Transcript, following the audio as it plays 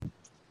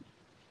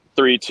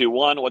Three, two,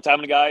 one. What's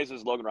happening, guys?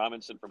 This is Logan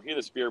Robinson from Here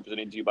the Spear,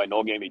 presented to you by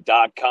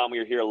NoleGaming.com. We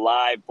are here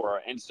live for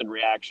our instant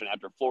reaction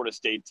after Florida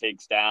State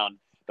takes down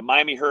the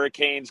Miami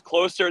Hurricanes.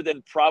 Closer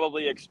than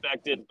probably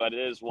expected, but it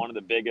is one of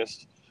the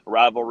biggest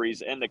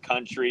rivalries in the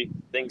country.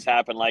 Things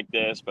happen like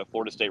this, but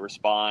Florida State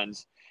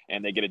responds,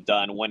 and they get it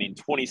done, winning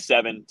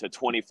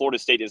 27-20. Florida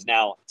State is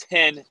now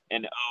 10-0.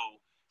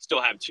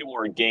 Still have two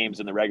more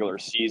games in the regular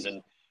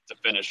season to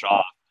finish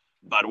off.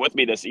 But with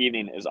me this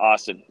evening is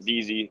Austin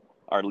Veazey,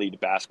 our lead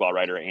basketball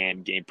writer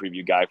and game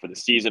preview guy for the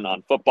season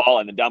on football.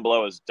 And then down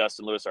below is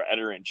Dustin Lewis, our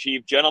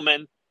editor-in-chief.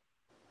 Gentlemen,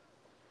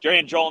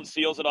 Jarrian Jones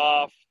seals it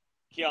off.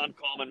 Keon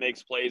Coleman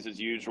makes plays as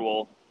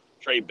usual.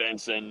 Trey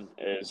Benson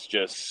is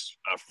just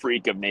a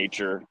freak of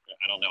nature.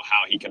 I don't know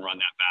how he can run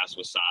that fast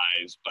with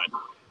size, but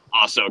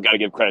also got to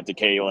give credit to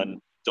Kalen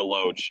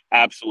DeLoach.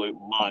 Absolute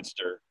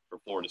monster for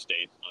Florida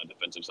State on the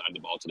defensive side of the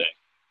ball today.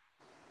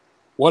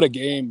 What a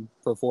game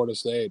for Florida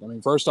State. I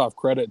mean, first off,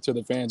 credit to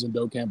the fans in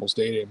Doak Campbell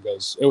Stadium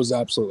because it was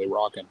absolutely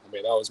rocking. I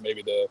mean, that was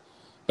maybe the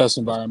best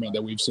environment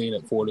that we've seen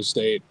at Florida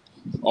State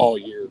all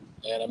year.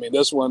 And, I mean,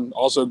 this one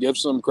also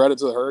gives some credit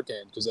to the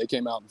Hurricanes because they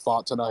came out and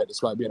fought tonight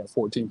despite being a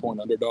 14-point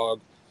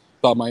underdog.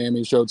 Thought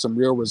Miami showed some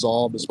real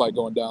resolve despite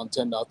going down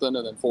 10-0. And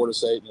then Florida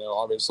State,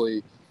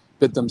 obviously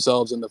bit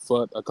themselves in the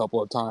foot a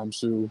couple of times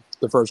through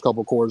the first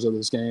couple quarters of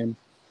this game.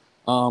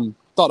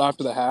 Thought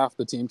after the half,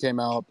 the team came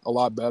out a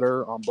lot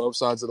better on both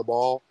sides of the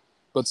ball.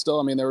 But still,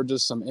 I mean, there were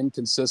just some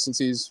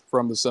inconsistencies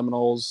from the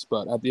Seminoles.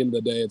 But at the end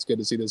of the day, it's good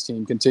to see this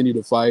team continue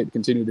to fight,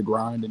 continue to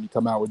grind, and you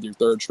come out with your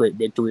third straight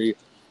victory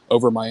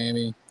over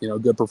Miami.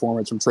 Good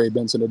performance from Trey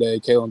Benson today.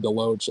 Kalen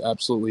DeLoach,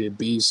 absolutely a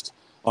beast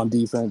on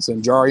defense.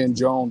 And Jarrian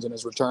Jones in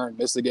his return,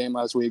 missed the game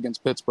last week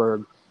against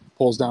Pittsburgh,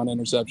 pulls down an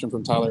interception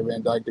from Tyler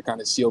Van Dyke to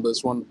kind of seal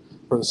this one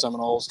for the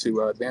Seminoles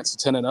to advance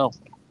to 10-0.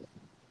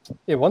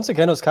 Yeah, once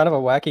again, it was kind of a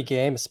wacky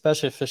game,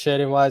 especially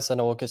officiating-wise. I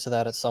know we'll get to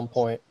that at some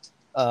point.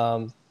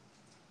 But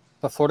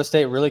Florida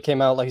State really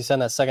came out, like you said, in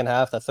that second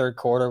half. That third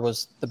quarter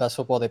was the best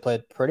football they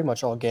played pretty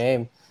much all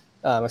game,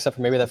 except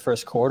for maybe that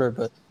first quarter.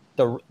 But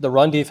the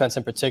run defense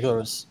in particular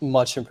was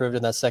much improved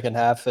in that second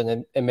half,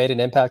 and it made an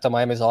impact on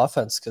Miami's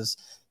offense because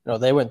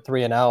they went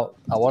 3 and out,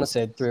 I want to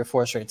say 3 or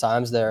 4 straight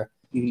times there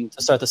to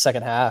start the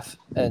second half.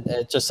 And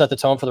it just set the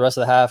tone for the rest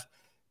of the half.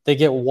 They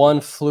get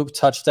one fluke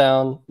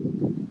touchdown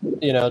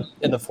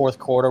in the fourth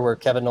quarter where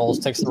Kevin Knowles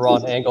takes the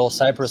wrong angle.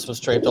 Cypress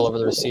was draped all over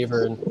the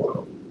receiver, and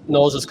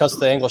Knowles just cuts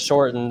the angle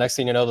short, and next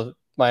thing you know,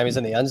 Miami's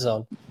in the end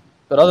zone.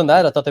 But other than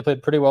that, I thought they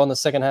played pretty well in the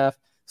second half.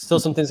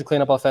 Still some things to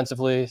clean up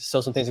offensively,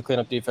 still some things to clean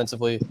up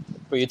defensively.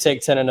 But you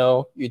take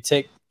 10-0, you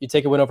take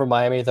a win over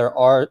Miami.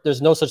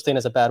 There's no such thing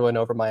as a bad win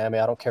over Miami.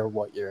 I don't care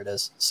what year it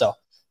is. So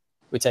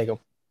we take them.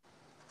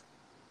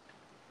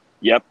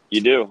 Yep, you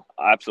do.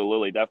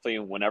 Absolutely. Definitely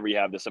whenever you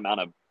have this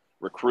amount of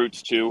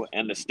recruits too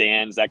in the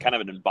stands, that kind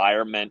of an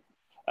environment,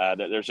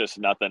 there's just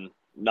nothing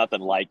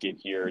like it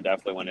here.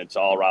 Definitely when it's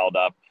all riled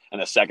up in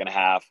the second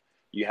half,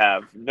 you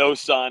have no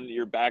sun,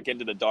 you're back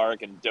into the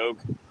dark, and Doak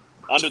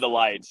under the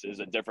lights is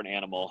a different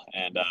animal.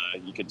 And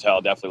you can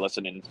tell, definitely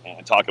listening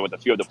and talking with a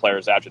few of the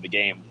players after the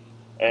game,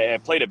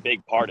 it played a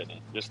big part in it.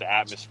 Just the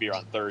atmosphere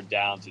on third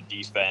downs and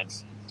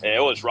defense.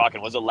 It was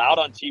rocking. Was it loud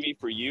on TV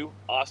for you,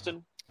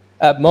 Austin?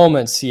 At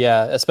moments,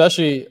 yeah,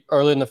 especially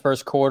early in the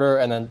first quarter,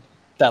 and then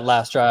that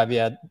last drive,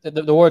 yeah,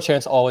 the war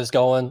chant's always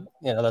going.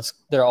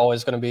 They're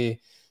always going to be,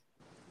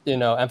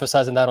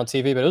 emphasizing that on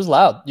TV. But it was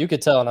loud. You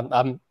could tell, and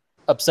I'm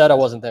upset I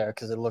wasn't there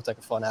because it looked like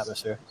a fun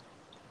atmosphere.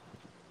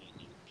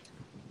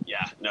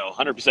 Yeah, no,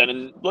 100%.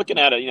 And looking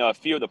at it, a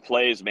few of the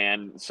plays,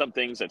 man, some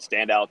things that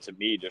stand out to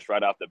me just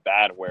right off the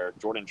bat, where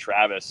Jordan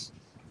Travis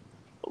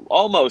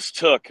almost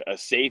took a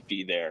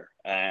safety there,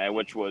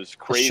 which was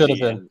crazy.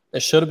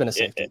 It should have been a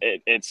safety.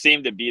 It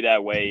seemed to be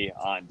that way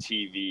on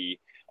TV.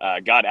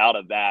 Got out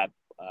of that.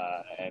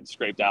 And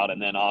scraped out.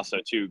 And then also,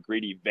 too,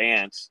 Greedy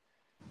Vance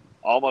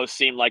almost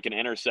seemed like an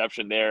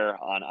interception there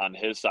on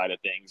his side of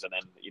things. And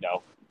then,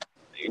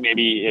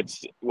 maybe it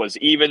was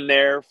even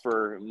there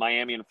for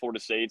Miami and Florida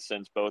State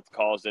since both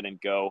calls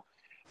didn't go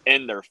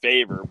in their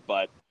favor.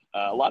 But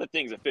a lot of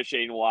things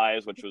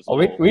officiating-wise, which was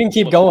we can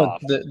keep going.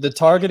 The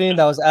targeting,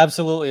 that was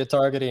absolutely a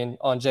targeting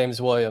on James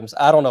Williams.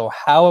 I don't know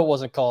how it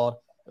wasn't called.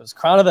 It was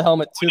crown of the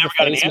helmet to the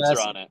face mask. Never got an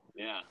answer on it,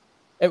 yeah.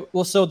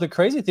 So the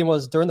crazy thing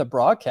was during the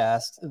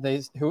broadcast,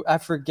 I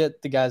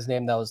forget the guy's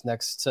name that was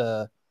next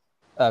to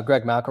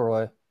Greg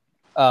McElroy,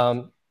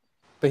 but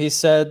he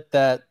said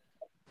that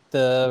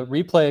the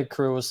replay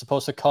crew was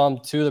supposed to come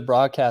to the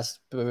broadcast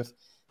booth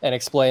and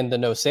explain the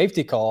no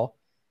safety call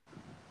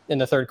in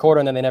the third quarter,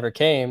 and then they never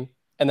came,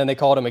 and then they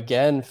called him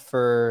again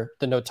for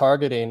the no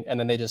targeting, and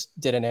then they just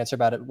didn't answer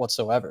about it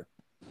whatsoever.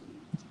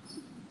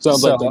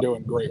 Sounds like they're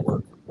doing great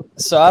work.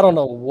 So I don't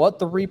know what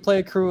the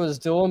replay crew is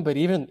doing, but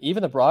even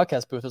the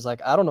broadcast booth is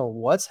like, I don't know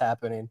what's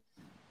happening.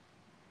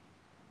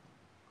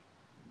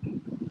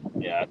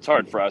 Yeah, it's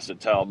hard for us to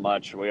tell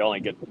much. We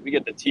get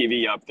the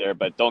TV up there,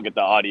 but don't get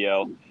the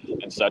audio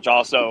and such.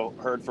 Also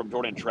heard from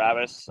Jordan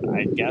Travis.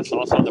 I guess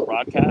also on the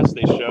broadcast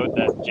they showed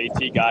that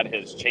JT got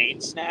his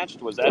chain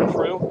snatched. Was that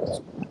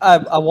true?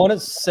 I want to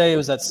say it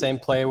was that same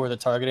play where the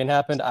targeting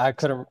happened. I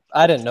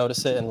didn't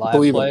notice it in live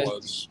believe play, it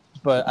was.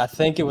 but I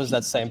think it was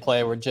that same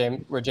play where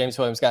James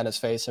Williams got in his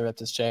face and ripped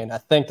his chain. I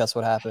think that's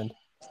what happened.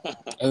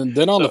 And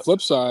then on the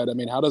flip side, I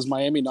mean, how does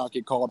Miami not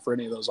get called for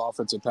any of those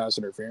offensive pass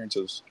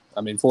interferences?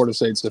 I mean, Florida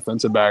State's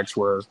defensive backs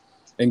were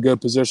in good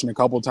position a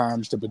couple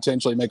times to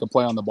potentially make a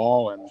play on the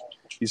ball, and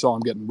you saw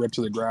them getting ripped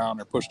to the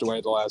ground or pushed away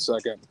at the last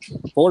second.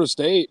 Florida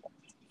State,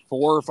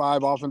 4 or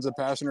 5 offensive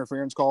pass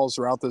interference calls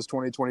throughout this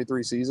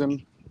 2023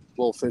 season.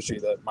 A little fishy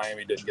that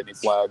Miami didn't get any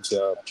flags.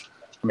 The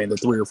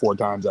 3 or 4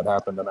 times that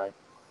happened tonight.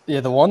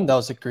 Yeah, the one that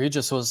was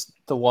egregious was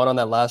the one on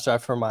that last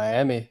drive for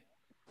Miami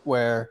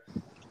where –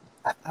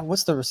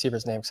 what's the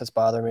receiver's name? Because it's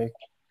bothering me.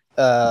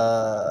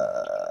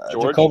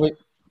 George? Jacoby.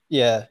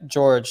 Yeah,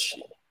 George.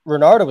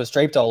 Renardo was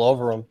draped all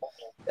over him.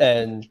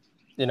 And,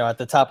 at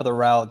the top of the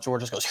route,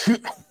 George just goes,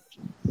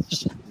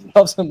 just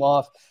shoves him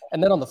off.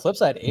 And then on the flip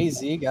side,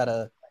 AZ got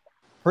a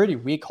pretty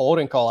weak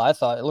holding call, I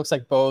thought. It looks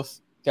like both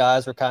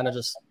guys were kind of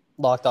just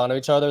locked onto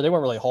each other. They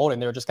weren't really holding.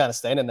 They were just kind of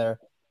standing there.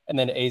 And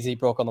then AZ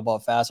broke on the ball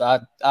faster.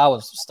 I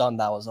was stunned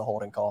that was a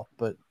holding call.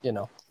 But,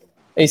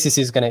 ACC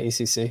is going to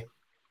ACC.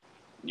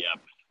 Yeah.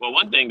 Well,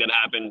 one thing that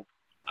happened,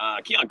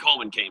 Keon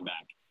Coleman came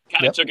back.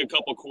 Kind of took a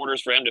couple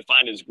quarters for him to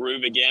find his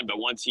groove again, but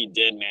once he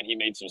did, man, he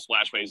made some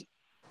splash plays.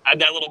 Had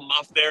that little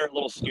muff there, a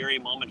little scary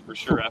moment for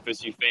sure.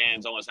 FSU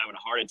fans almost having a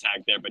heart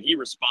attack there, but he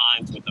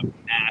responds with a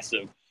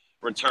massive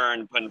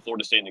return, putting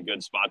Florida State in a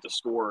good spot to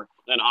score.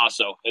 Then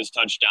also his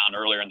touchdown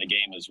earlier in the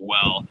game as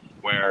well,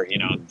 where,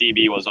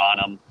 DB was on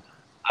him.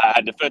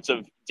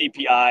 Defensive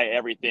DPI,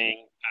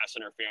 everything, pass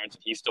interference,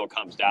 he still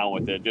comes down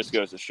with it. Just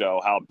goes to show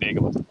how big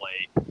of a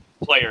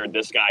player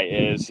this guy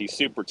is. He's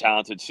super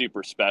talented,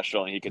 super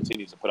special, and he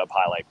continues to put up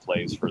highlight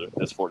plays for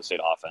this Florida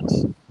State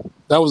offense.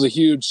 That was a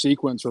huge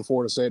sequence for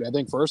Florida State. I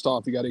think first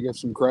off, you got to give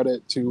some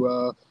credit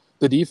to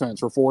the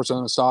defense for forcing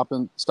them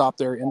to stop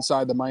there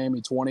inside the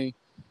Miami 20,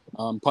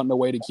 punting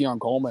away to Keon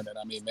Coleman. And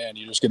I mean, man,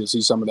 you just get to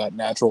see some of that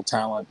natural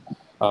talent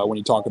when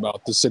you talk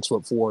about the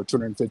 6'4",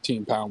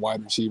 215-pound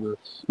wide receiver.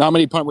 Not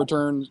many punt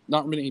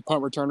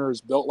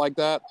returners built like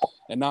that,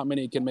 and not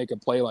many can make a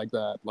play like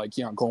that, like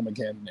Keon Coleman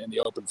can in the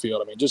open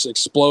field. I mean, just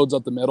explodes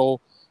up the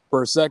middle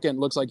for a second.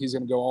 Looks like he's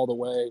going to go all the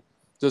way,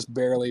 just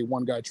barely.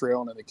 One guy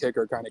trailing and the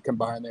kicker kind of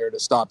combined there to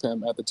stop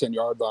him at the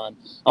 10-yard line.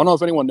 I don't know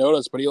if anyone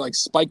noticed, but he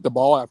spiked the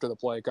ball after the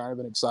play, kind of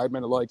in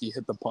excitement. It looked like he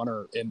hit the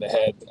punter in the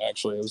head.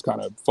 Actually, it was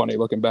kind of funny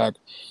looking back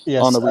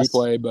on the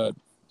replay, but.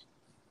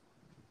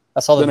 I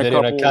saw the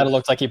video, and it kind of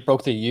looked like he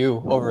broke the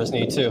U over his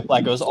knee, too.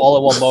 Like, it was all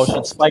in one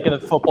motion, spiking the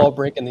football,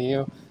 breaking the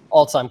U.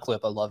 All-time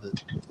clip. I love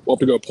it. We'll have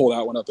to go pull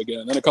that one up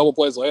again. And then a couple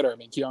plays later, I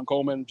mean, Keon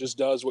Coleman just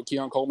does what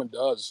Keon Coleman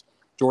does.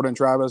 Jordan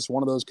Travis,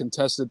 one of those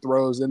contested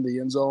throws in the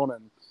end zone,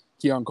 and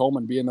Keon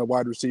Coleman, being the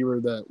wide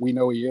receiver that we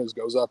know he is,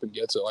 goes up and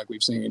gets it like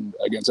we've seen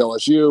against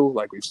LSU,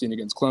 like we've seen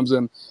against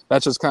Clemson.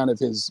 That's just kind of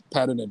his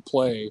patented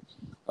play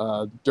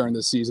during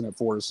this season at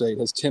Florida State.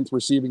 His 10th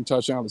receiving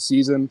touchdown of the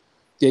season.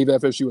 Gave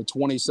FSU a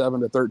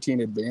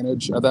 27-13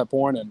 advantage at that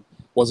point, and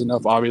was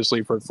enough,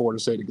 obviously, for Florida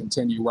State to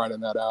continue riding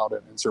that out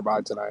and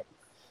survive tonight.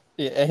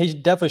 Yeah, and he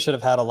definitely should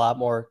have had a lot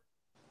more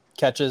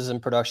catches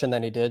and production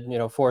than he did.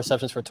 4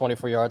 receptions for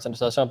 24 yards and a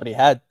touchdown, but he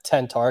had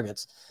 10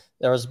 targets.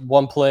 There was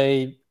one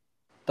play,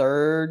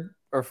 third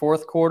or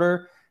fourth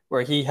quarter,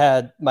 where he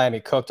had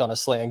Miami cooked on a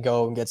slant and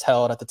go and gets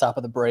held at the top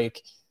of the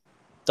break.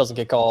 Doesn't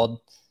get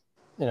called.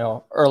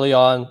 Early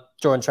on,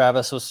 Jordan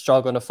Travis was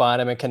struggling to find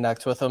him and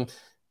connect with him.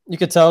 You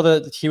could tell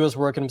that he was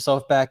working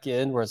himself back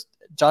in, whereas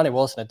Johnny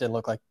Wilson, it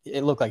looked like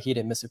he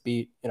didn't miss a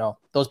beat.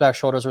 Those back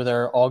shoulders were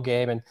there all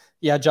game, and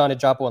yeah, Johnny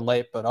dropped one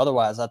late, but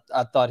otherwise,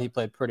 I thought he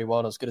played pretty well.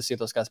 And it was good to see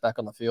those guys back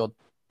on the field.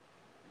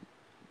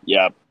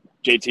 Yeah,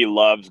 JT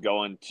loves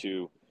going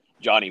to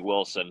Johnny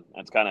Wilson.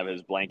 That's kind of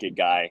his blanket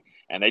guy,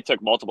 and they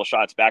took multiple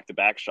shots,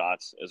 back-to-back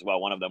shots as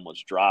well. One of them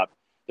was dropped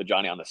to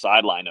Johnny on the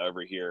sideline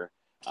over here.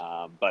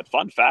 But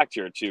fun fact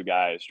here, too,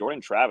 guys: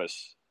 Jordan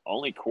Travis,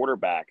 only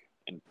quarterback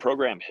in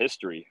program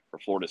history for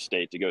Florida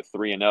State to go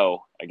 3-0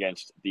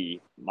 against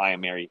the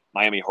Miami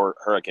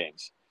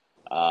Hurricanes,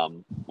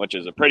 which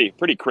is a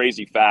pretty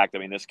crazy fact. I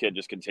mean, this kid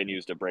just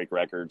continues to break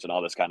records and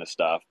all this kind of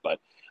stuff. But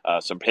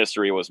some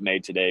history was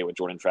made today with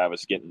Jordan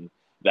Travis getting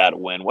that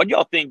win. What do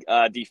y'all think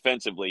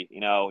defensively?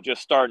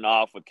 Just starting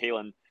off with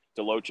Kalen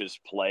DeLoach's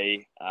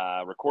play,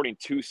 recording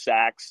 2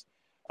 sacks,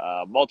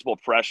 multiple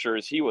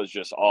pressures. He was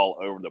just all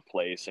over the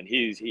place, and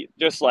he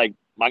just like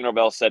Mike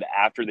Norvell said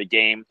after the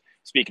game.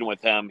 Speaking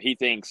with him, he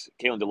thinks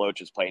Kalen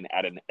DeLoach is playing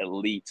at an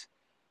elite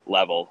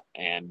level.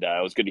 And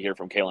it was good to hear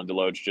from Kalen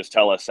DeLoach just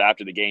tell us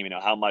after the game,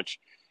 how much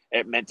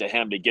it meant to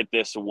him to get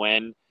this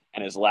win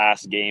in his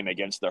last game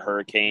against the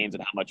Hurricanes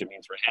and how much it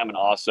means for him and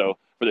also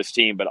for this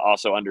team, but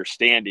also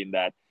understanding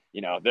that,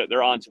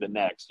 they're on to the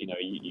next.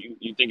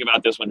 You think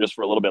about this one just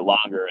for a little bit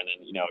longer, and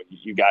then,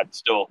 you got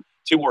still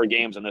 2 more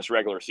games in this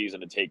regular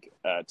season to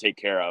take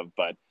care of.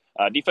 But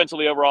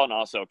defensively overall, and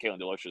also Kalen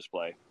DeLoach's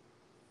play.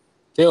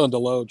 Kalen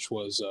DeLoach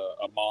was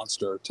a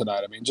monster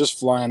tonight. I mean, just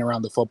flying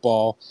around the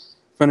football,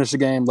 finished the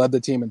game, led the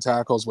team in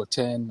tackles with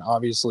 10.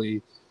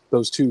 Obviously,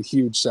 those 2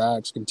 huge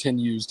sacks,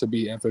 continues to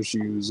be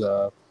FSU's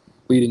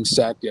leading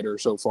sack getter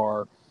so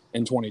far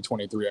in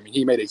 2023. I mean,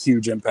 he made a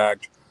huge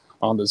impact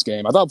on this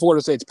game. I thought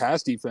Florida State's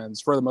pass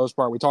defense, for the most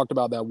part, we talked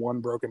about that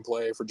one broken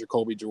play for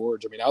Jacoby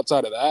George. I mean,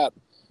 outside of that,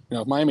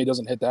 if Miami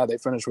doesn't hit that, they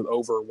finish with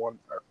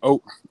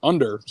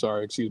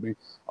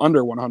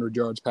under 100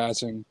 yards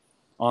passing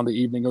on the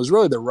evening. It was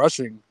really the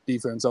rushing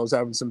defense that was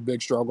having some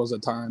big struggles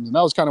at times, and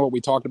that was kind of what we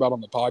talked about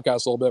on the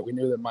podcast a little bit. We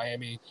knew that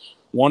Miami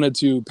wanted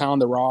to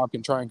pound the rock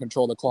and try and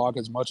control the clock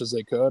as much as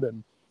they could,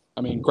 and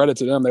I mean, credit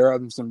to them. They're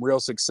having some real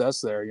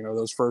success there.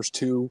 Those first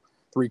 2-3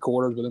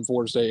 quarters, but then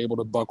Florida State able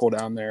to buckle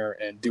down there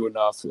and do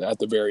enough at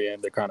the very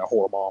end to kind of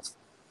whore them off.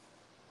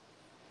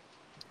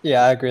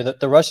 Yeah, I agree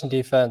that the Russian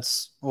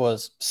defense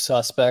was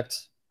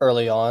suspect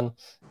early on.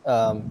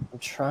 I'm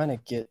trying to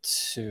get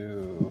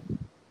to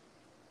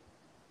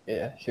 –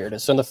 yeah, here it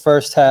is. So in the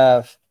first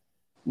half,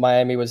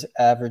 Miami was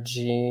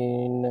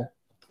averaging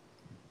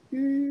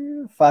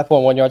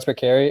 5.1 yards per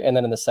carry, and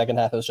then in the second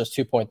half, it was just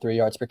 2.3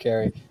 yards per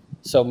carry.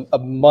 So a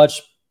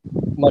much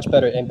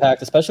better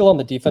impact, especially on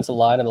the defensive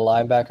line and the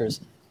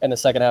linebackers in the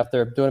second half.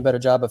 They're doing a better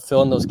job of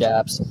filling those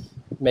gaps,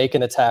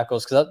 making the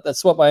tackles, because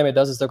that's what Miami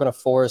does is they're going to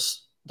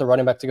force the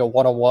running back to go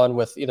one-on-one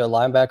with either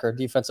linebacker or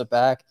defensive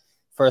back.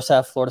 First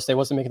half, Florida State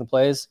wasn't making the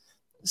plays.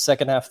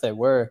 Second half, they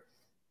were.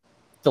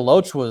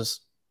 Deloach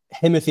was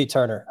Timothy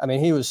Turner. I mean,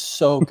 he was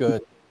so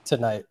good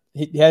tonight.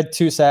 He had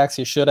 2 sacks.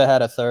 He should have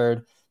had a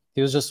third.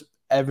 He was just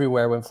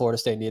everywhere when Florida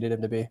State needed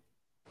him to be.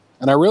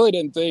 And I really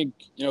didn't think,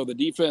 the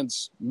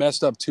defense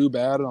messed up too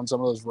bad on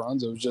some of those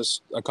runs. It was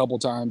just a couple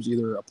times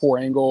either a poor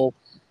angle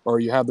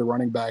or you have the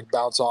running back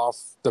bounce off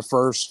the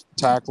first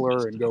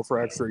tackler and go for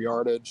extra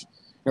yardage.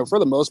 For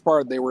the most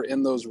part, they were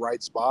in those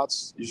right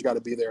spots. You just got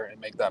to be there and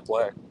make that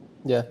play.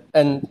 Yeah,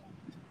 and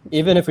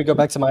even if we go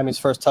back to Miami's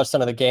first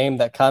touchdown of the game,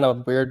 that kind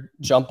of weird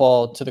jump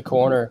ball to the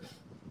corner.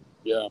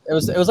 Yeah, it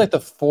was like the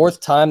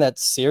 4th time that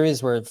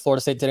series where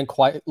Florida State didn't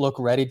quite look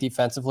ready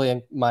defensively,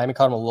 and Miami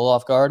caught them a little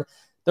off guard.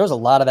 There was a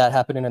lot of that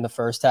happening in the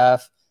first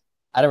half.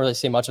 I didn't really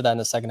see much of that in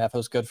the second half. It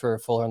was good for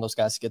Fuller and those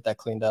guys to get that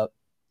cleaned up.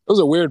 It was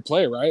a weird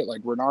play, right?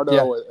 Like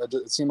Renardo,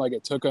 it seemed like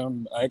it took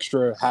him an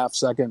extra half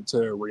second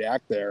to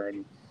react there,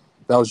 and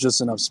that was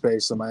just enough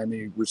space the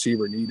Miami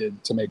receiver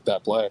needed to make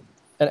that play.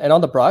 And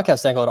on the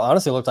broadcast angle, it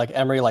honestly looked like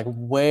Emory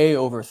way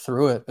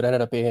overthrew it, but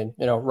ended up being,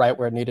 right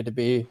where it needed to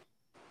be.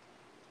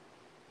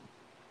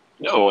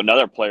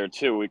 Another player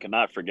too we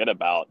cannot forget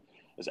about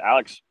is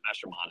Alex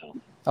Mastromanno.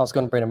 I was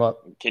going to bring him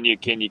up. Can you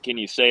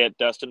say it,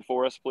 Dustin,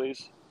 for us,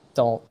 please?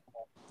 Don't.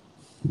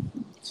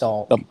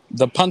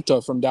 The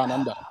punter from down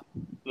under.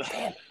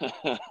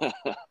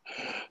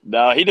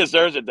 No, he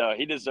deserves it though.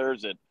 He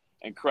deserves it.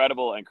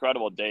 Incredible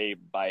day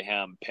by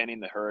him, pinning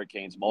the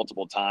Hurricanes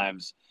multiple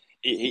times.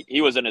 He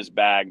was in his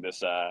bag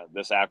this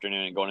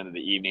afternoon and going into the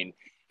evening.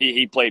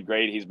 He played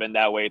great. He's been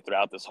that way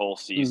throughout this whole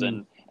season.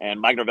 Mm-hmm. And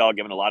Mike Norvell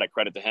giving a lot of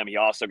credit to him. He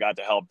also got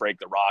to help break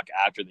the rock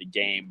after the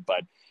game.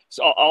 But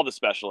so all the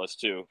specialists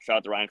too. Shout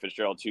out to Ryan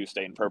Fitzgerald too,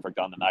 staying perfect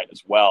on the night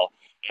as well.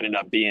 Ended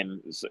up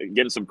getting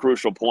some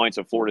crucial points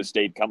of Florida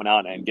State coming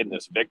out and getting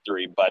this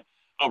victory. But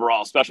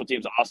overall, special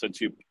teams also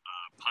too,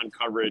 punt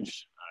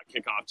coverage,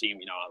 kickoff team.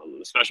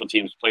 The special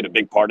teams played a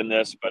big part in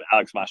this. But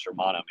Alex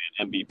Mastromanno,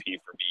 man, MVP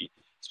for me.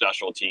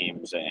 Special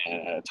teams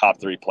and a top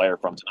 3 player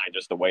from tonight,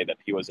 just the way that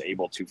he was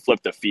able to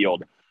flip the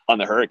field on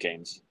the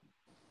Hurricanes.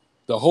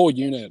 The whole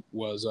unit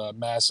was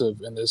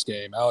massive in this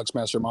game. Alex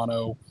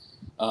Mastromanno,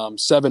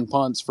 7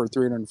 punts for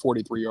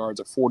 343 yards,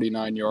 a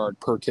 49-yard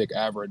per kick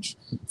average.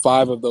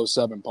 5 of those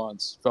 7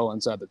 punts fell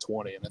inside the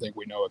 20, and I think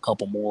we know a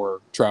couple more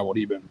traveled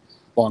even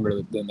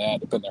longer than that,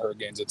 depending on the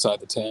Hurricanes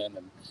inside the 10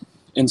 and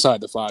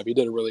inside the 5. He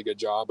did a really good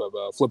job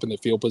of flipping the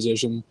field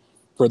position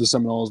for the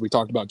Seminoles. We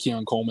talked about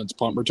Keon Coleman's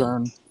punt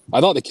return. I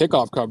thought the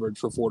kickoff coverage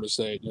for Florida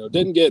State,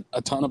 didn't get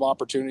a ton of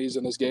opportunities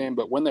in this game,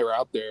 but when they were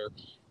out there,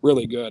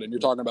 really good. And you're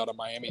talking about a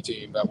Miami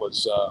team that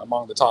was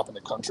among the top in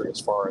the country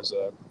as far as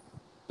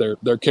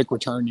their kick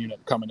return unit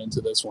coming into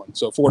this one.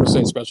 So Florida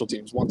State special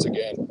teams, once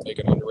again, make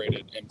an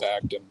underrated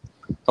impact and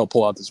help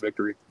pull out this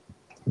victory.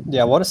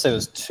 Yeah, I want to say it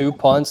was 2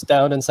 punts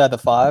down inside the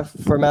 5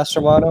 for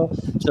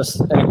Mastromanno. Just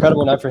an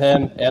incredible night for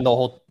him and the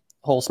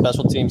whole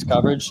special teams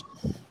coverage.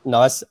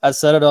 I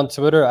said it on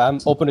Twitter. I'm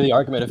open to the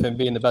argument of him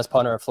being the best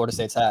punter Florida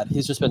State's had.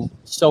 He's just been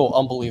so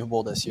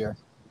unbelievable this year.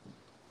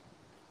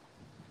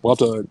 We'll have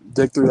to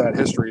dig through that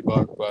history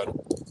book, but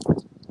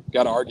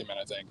got an argument,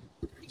 I think.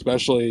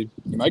 Especially,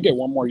 you might get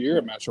one more year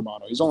at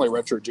Mastromanno. He's only a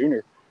redshirt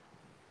junior.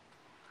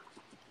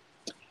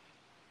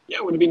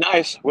 Yeah, would be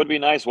nice, wouldn't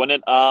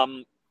it?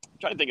 Trying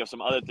to think of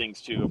some other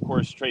things, too. Of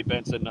course, Trey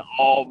Benson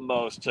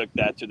almost took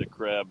that to the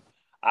crib.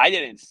 I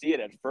didn't see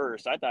it at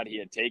first. I thought he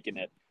had taken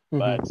it,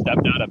 but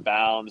stepped out of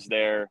bounds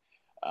there.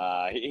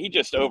 He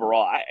just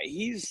overall,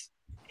 he's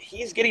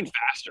getting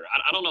faster.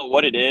 I don't know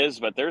what it is,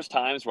 but there's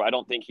times where I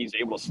don't think he's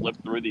able to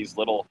slip through these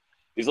little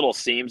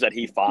seams that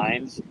he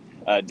finds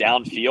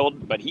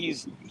downfield. But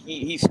he's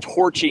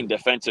torching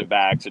defensive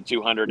backs at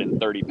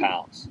 230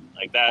 pounds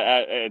like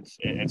that.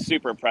 It's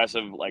super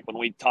impressive. Like when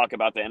we talk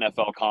about the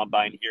NFL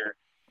Combine here,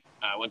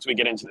 once we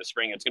get into the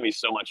spring, it's going to be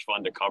so much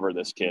fun to cover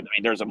this kid. I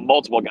mean, there's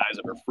multiple guys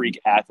that are freak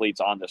athletes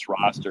on this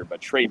roster,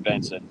 but Trey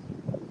Benson,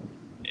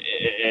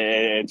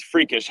 it's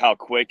freakish how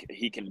quick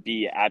he can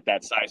be at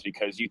that size,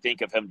 because you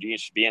think of him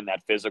just being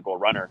that physical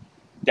runner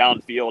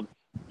downfield.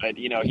 But,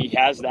 he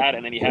has that,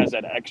 and then he has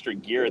that extra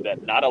gear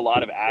that not a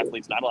lot of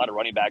athletes, not a lot of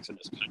running backs in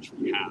this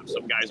country have.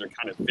 Some guys are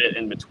kind of fit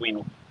in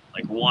between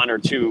like one or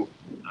two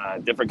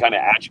different kind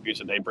of attributes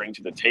that they bring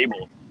to the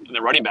table in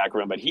the running back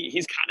room. But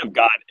he's kind of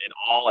got it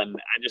all, and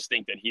I just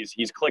think that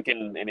he's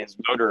clicking and his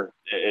motor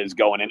is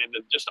going. And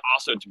just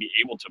also to be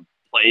able to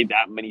play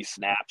that many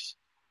snaps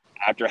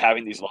after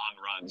having these long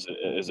runs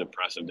is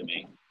impressive to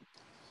me.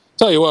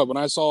 Tell you what, when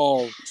I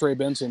saw Trey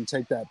Benson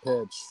take that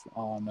pitch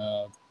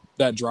on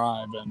that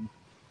drive, and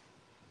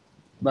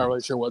I'm not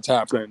really sure what's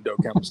happening in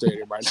Doak Campbell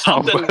Stadium right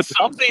now.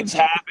 Something's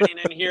happening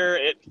in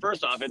here.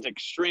 First off, it's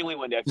extremely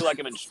windy. I feel like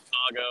I'm in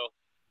Chicago.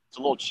 It's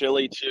a little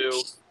chilly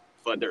too,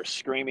 but there's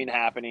screaming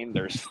happening.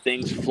 There's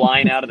things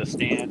flying out of the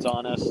stands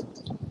on us.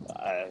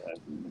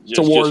 It's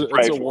a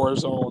war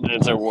zone.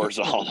 It's a war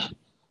zone.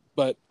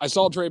 But I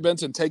saw Trey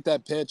Benson take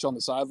that pitch on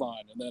the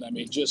sideline, and then,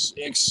 just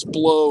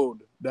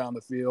explode down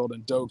the field,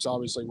 and Doak's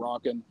obviously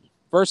rocking.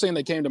 First thing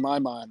that came to my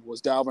mind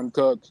was Dalvin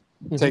Cook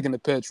taking the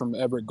pitch from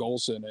Everett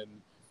Golson in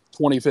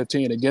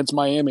 2015 against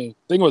Miami. I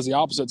think it was the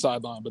opposite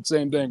sideline, but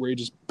same thing, where he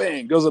just,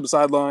 bang, goes up the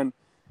sideline,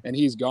 and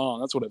he's gone.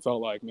 That's what it felt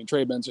like. I mean,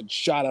 Trey Benson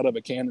shot out of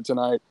a cannon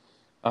tonight.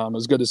 It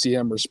was good to see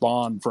him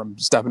respond from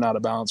stepping out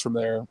of bounds from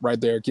there. Right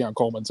there, Keon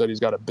Coleman said he's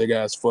got a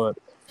big-ass foot.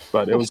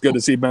 But it was good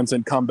to see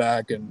Benson come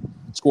back and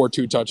score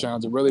 2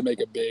 touchdowns and really make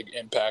a big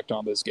impact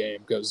on this game,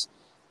 because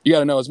you got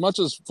to know, as much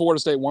as Florida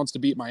State wants to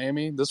beat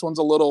Miami, this one's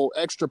a little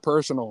extra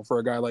personal for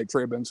a guy like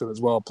Trey Benson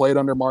as well. Played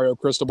under Mario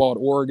Cristobal at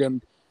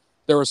Oregon.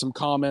 There were some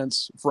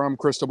comments from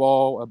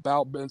Cristobal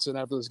about Benson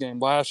after this game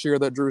last year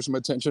that drew some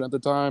attention at the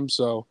time.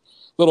 So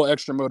a little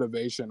extra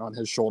motivation on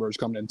his shoulders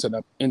coming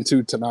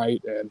into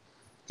tonight, and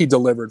he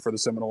delivered for the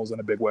Seminoles in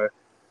a big way.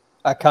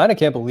 I kind of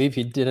can't believe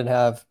he didn't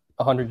have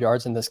 100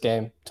 yards in this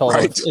game.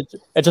 Right.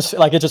 It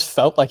just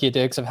felt like he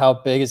did because of how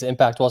big his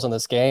impact was on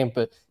this game.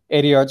 But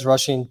 80 yards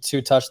rushing,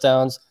 2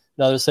 touchdowns,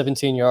 another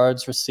 17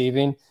 yards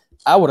receiving.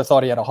 I would have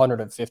thought he had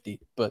 150,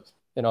 but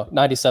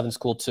 97 is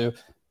cool too.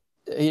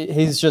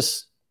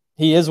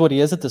 He is what he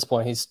is at this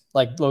point. He's,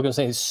 like Logan was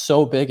saying, he's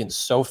so big and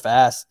so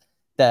fast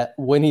that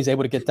when he's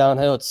able to get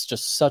downhill, it's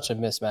just such a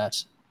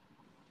mismatch.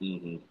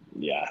 Mm-hmm.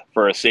 Yeah,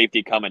 for a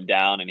safety coming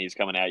down and he's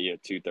coming at you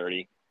at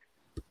 230,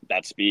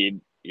 that speed,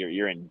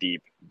 you're in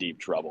deep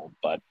trouble.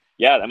 But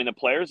yeah, I mean, the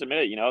players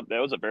admit it. That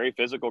was a very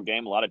physical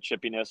game, a lot of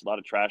chippiness, a lot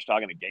of trash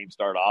talking. The game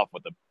started off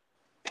with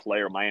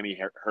a Miami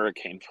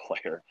Hurricane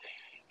player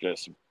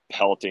just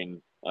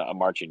pelting a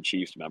marching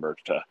Chiefs member.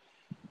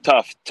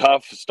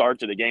 Tough start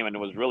to the game, and it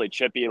was really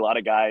chippy. A lot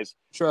of guys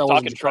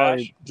talking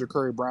trash.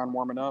 Ja'Carri Brown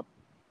warming up.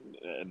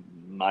 It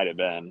might have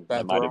been.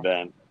 It might have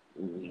been.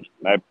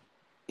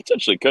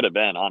 Potentially could have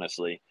been,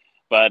 honestly.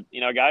 But,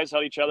 guys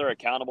held each other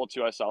accountable,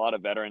 too. I saw a lot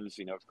of veterans,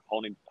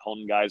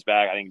 holding guys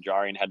back. I think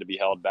Jarian had to be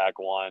held back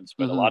once.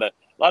 But a lot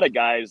of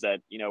guys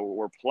that,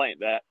 were playing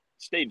that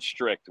stayed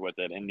strict with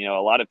it. And,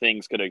 a lot of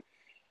things could have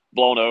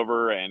blown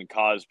over and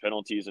caused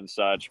penalties and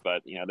such.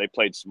 But, they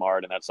played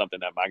smart, and that's something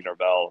that Mike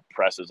Norvell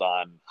presses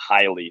on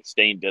highly,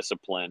 staying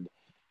disciplined.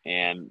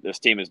 And this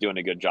team is doing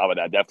a good job of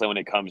that. Definitely when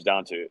it comes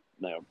down to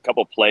a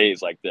couple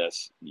plays like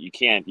this, you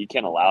can't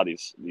allow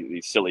these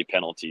silly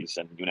penalties.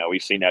 And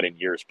we've seen that in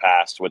years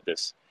past with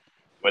this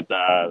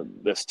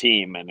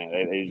team, and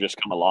they just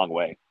come a long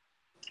way.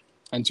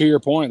 And to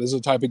your point, this is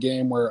a type of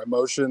game where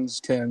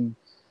emotions can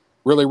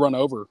really run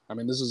over. I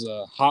mean, this is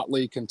a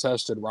hotly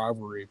contested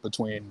rivalry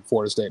between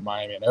Florida State and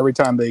Miami, and every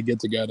time they get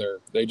together,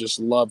 they just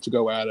love to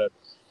go at it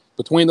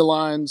between the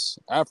lines,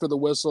 after the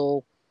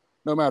whistle.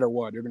 No matter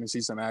what, you're going to see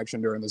some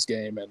action during this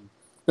game. And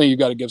I think you've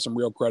got to give some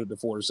real credit to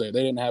Florida State.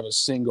 They didn't have a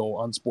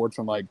single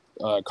unsportsmanlike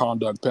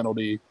conduct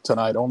penalty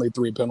tonight, only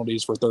 3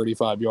 penalties for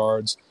 35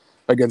 yards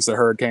against the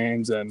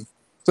Hurricanes. And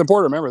it's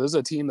important to remember, this is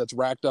a team that's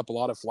racked up a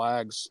lot of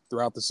flags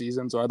throughout the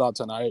season. So I thought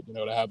tonight,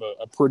 to have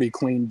a pretty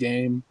clean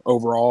game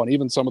overall, and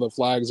even some of the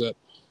flags that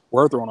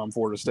were thrown on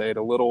Florida State,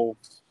 a little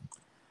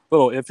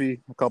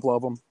iffy, a couple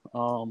of them.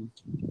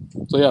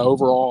 So, yeah,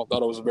 overall, I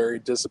thought it was a very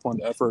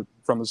disciplined effort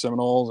from the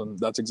Seminoles, and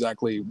that's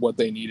exactly what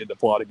they needed to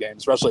pull out a game,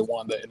 especially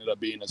one that ended up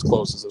being as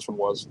close as this one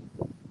was.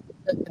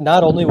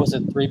 Not only was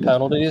it 3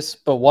 penalties,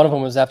 but one of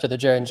them was after the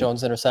Jaron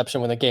Jones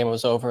interception when the game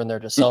was over and they're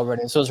just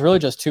celebrating. So it's really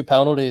just 2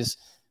 penalties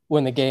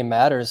when the game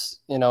matters.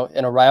 In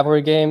a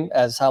rivalry game,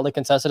 as highly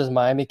contested as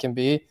Miami can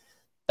be,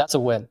 that's a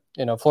win.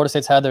 Florida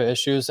State's had their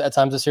issues at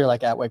times this year,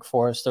 like at Wake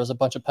Forest. There was a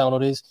bunch of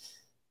penalties.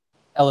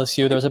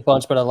 LSU, there was a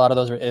bunch, but a lot of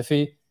those were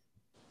iffy.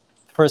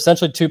 For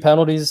essentially 2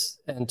 penalties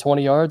and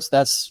 20 yards,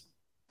 that's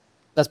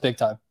big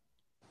time.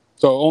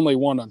 So only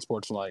 1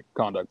 unsportsmanlike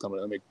conduct.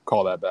 Let me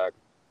call that back.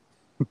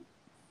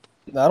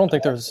 I don't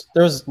think there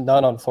was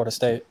none on Florida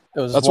State.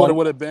 That's what it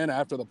would have been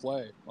after the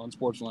play,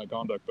 unsportsmanlike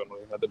conduct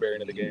penalty at the very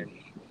end of the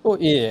game. Well,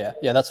 yeah,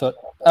 that's what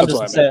I'm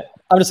just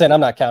saying.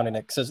 I'm not counting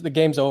it because the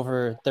game's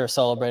over. They're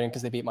celebrating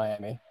because they beat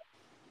Miami.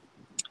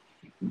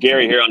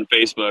 Gary here on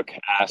Facebook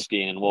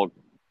asking, and we'll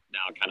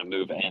now kind of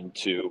move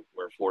into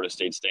where Florida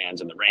State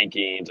stands in the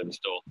rankings, and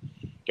still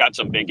got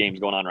some big games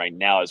going on right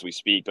now as we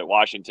speak. But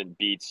Washington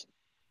beats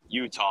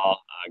Utah.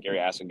 Gary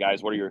asking,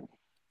 guys, what are your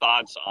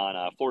thoughts on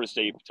Florida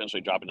State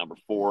potentially dropping number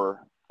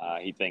 4?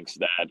 He thinks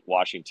that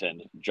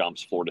Washington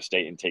jumps Florida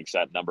State and takes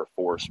that number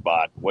 4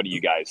 spot. What do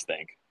you guys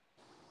think?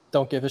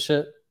 Don't give a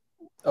shit.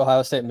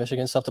 Ohio State and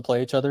Michigan still have to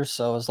play each other,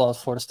 so as long as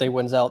Florida State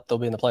wins out, they'll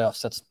be in the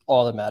playoffs. That's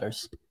all that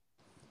matters.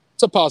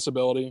 It's a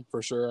possibility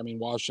for sure. I mean,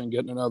 Washington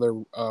getting another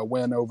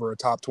win over a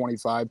top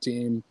 25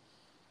 team.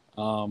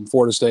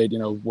 Florida State,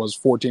 was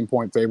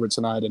 14-point favorite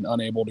tonight and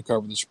unable to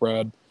cover the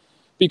spread.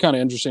 Be kind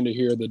of interesting to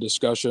hear the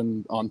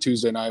discussion on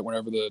Tuesday night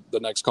whenever the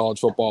next college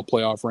football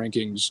playoff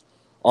rankings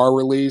are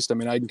released. I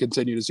mean, I can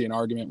continue to see an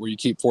argument where you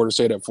keep Florida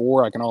State at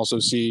 4. I can also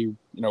see,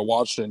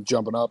 Washington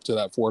jumping up to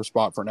that 4th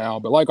spot for now.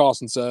 But like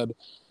Austin said,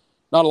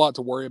 not a lot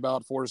to worry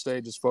about. Florida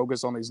State just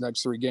focus on these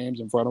next 3 games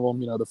in front of them,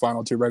 the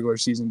final 2 regular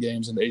season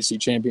games and the AC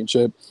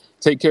Championship.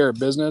 Take care of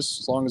business.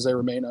 As long as they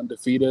remain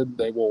undefeated,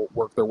 they will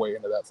work their way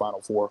into that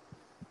Final 4.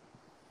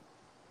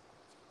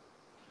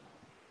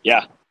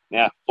 Yeah.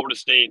 Florida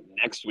State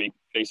next week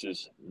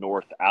faces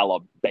North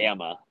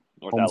Alabama.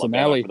 For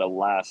the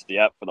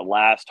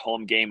last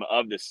home game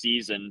of the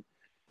season.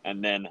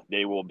 And then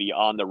they will be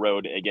on the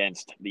road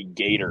against the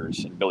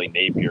Gators, and Billy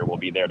Napier will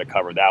be there to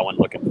cover that one.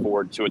 Looking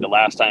forward to it. The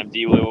last time,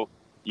 D-Lou,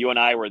 you and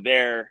I were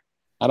there.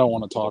 I don't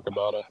want to talk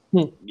about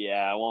it.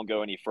 Yeah, I won't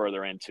go any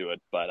further into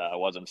it, but it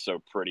wasn't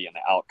so pretty in the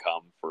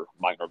outcome for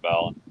Mike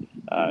Norvell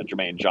and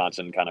Jermaine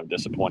Johnson. Kind of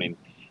disappointing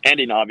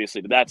ending,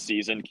 obviously, to that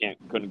season.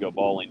 Couldn't go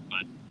bowling,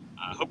 but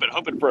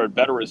hoping for a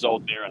better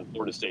result there in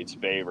Florida State's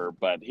favor.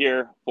 But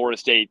here, Florida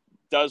State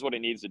does what it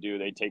needs to do.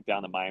 They take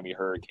down the Miami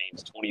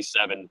Hurricanes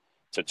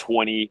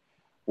 27-20.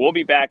 We'll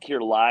be back here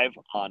live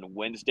on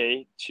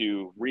Wednesday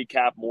to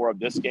recap more of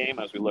this game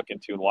as we look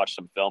into and watch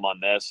some film on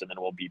this, and then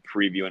we'll be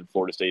previewing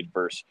Florida State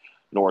versus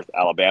North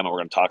Alabama. We're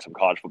going to talk some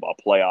college football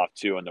playoff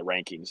too and the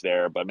rankings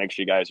there, but make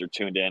sure you guys are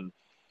tuned in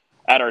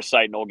at our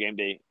site,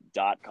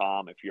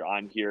 NoleGameDay.com. If you're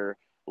on here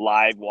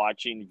live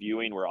watching,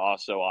 viewing, we're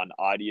also on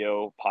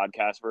audio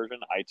podcast version,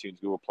 iTunes,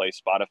 Google Play,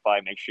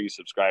 Spotify. Make sure you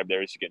subscribe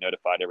there so you get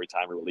notified every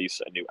time we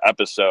release a new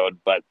episode.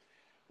 But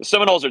the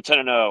Seminoles are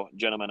 10-0,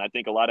 gentlemen. I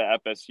think a lot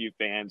of FSU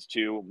fans,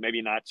 too,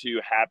 maybe not too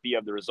happy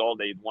of the result.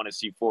 They want to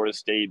see Florida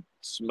State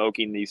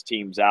smoking these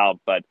teams out.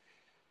 But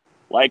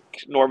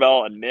like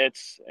Norvell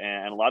admits,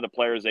 and a lot of the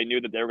players, they knew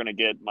that they were going to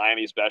get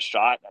Miami's best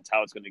shot. That's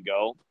how it's going to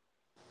go.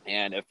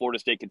 And if Florida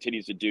State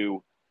continues to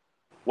do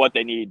what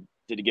they need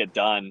to get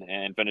done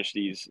and finish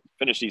these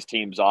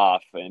teams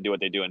off and do what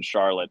they do in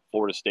Charlotte,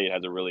 Florida State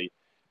has a really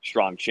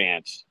strong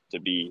chance to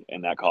be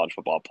in that college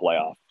football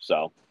playoff.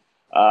 So,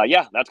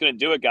 that's going to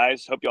do it,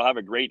 guys. Hope you all have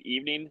a great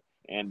evening,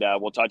 and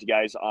we'll talk to you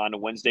guys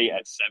on Wednesday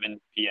at 7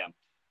 p.m.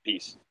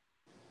 Peace.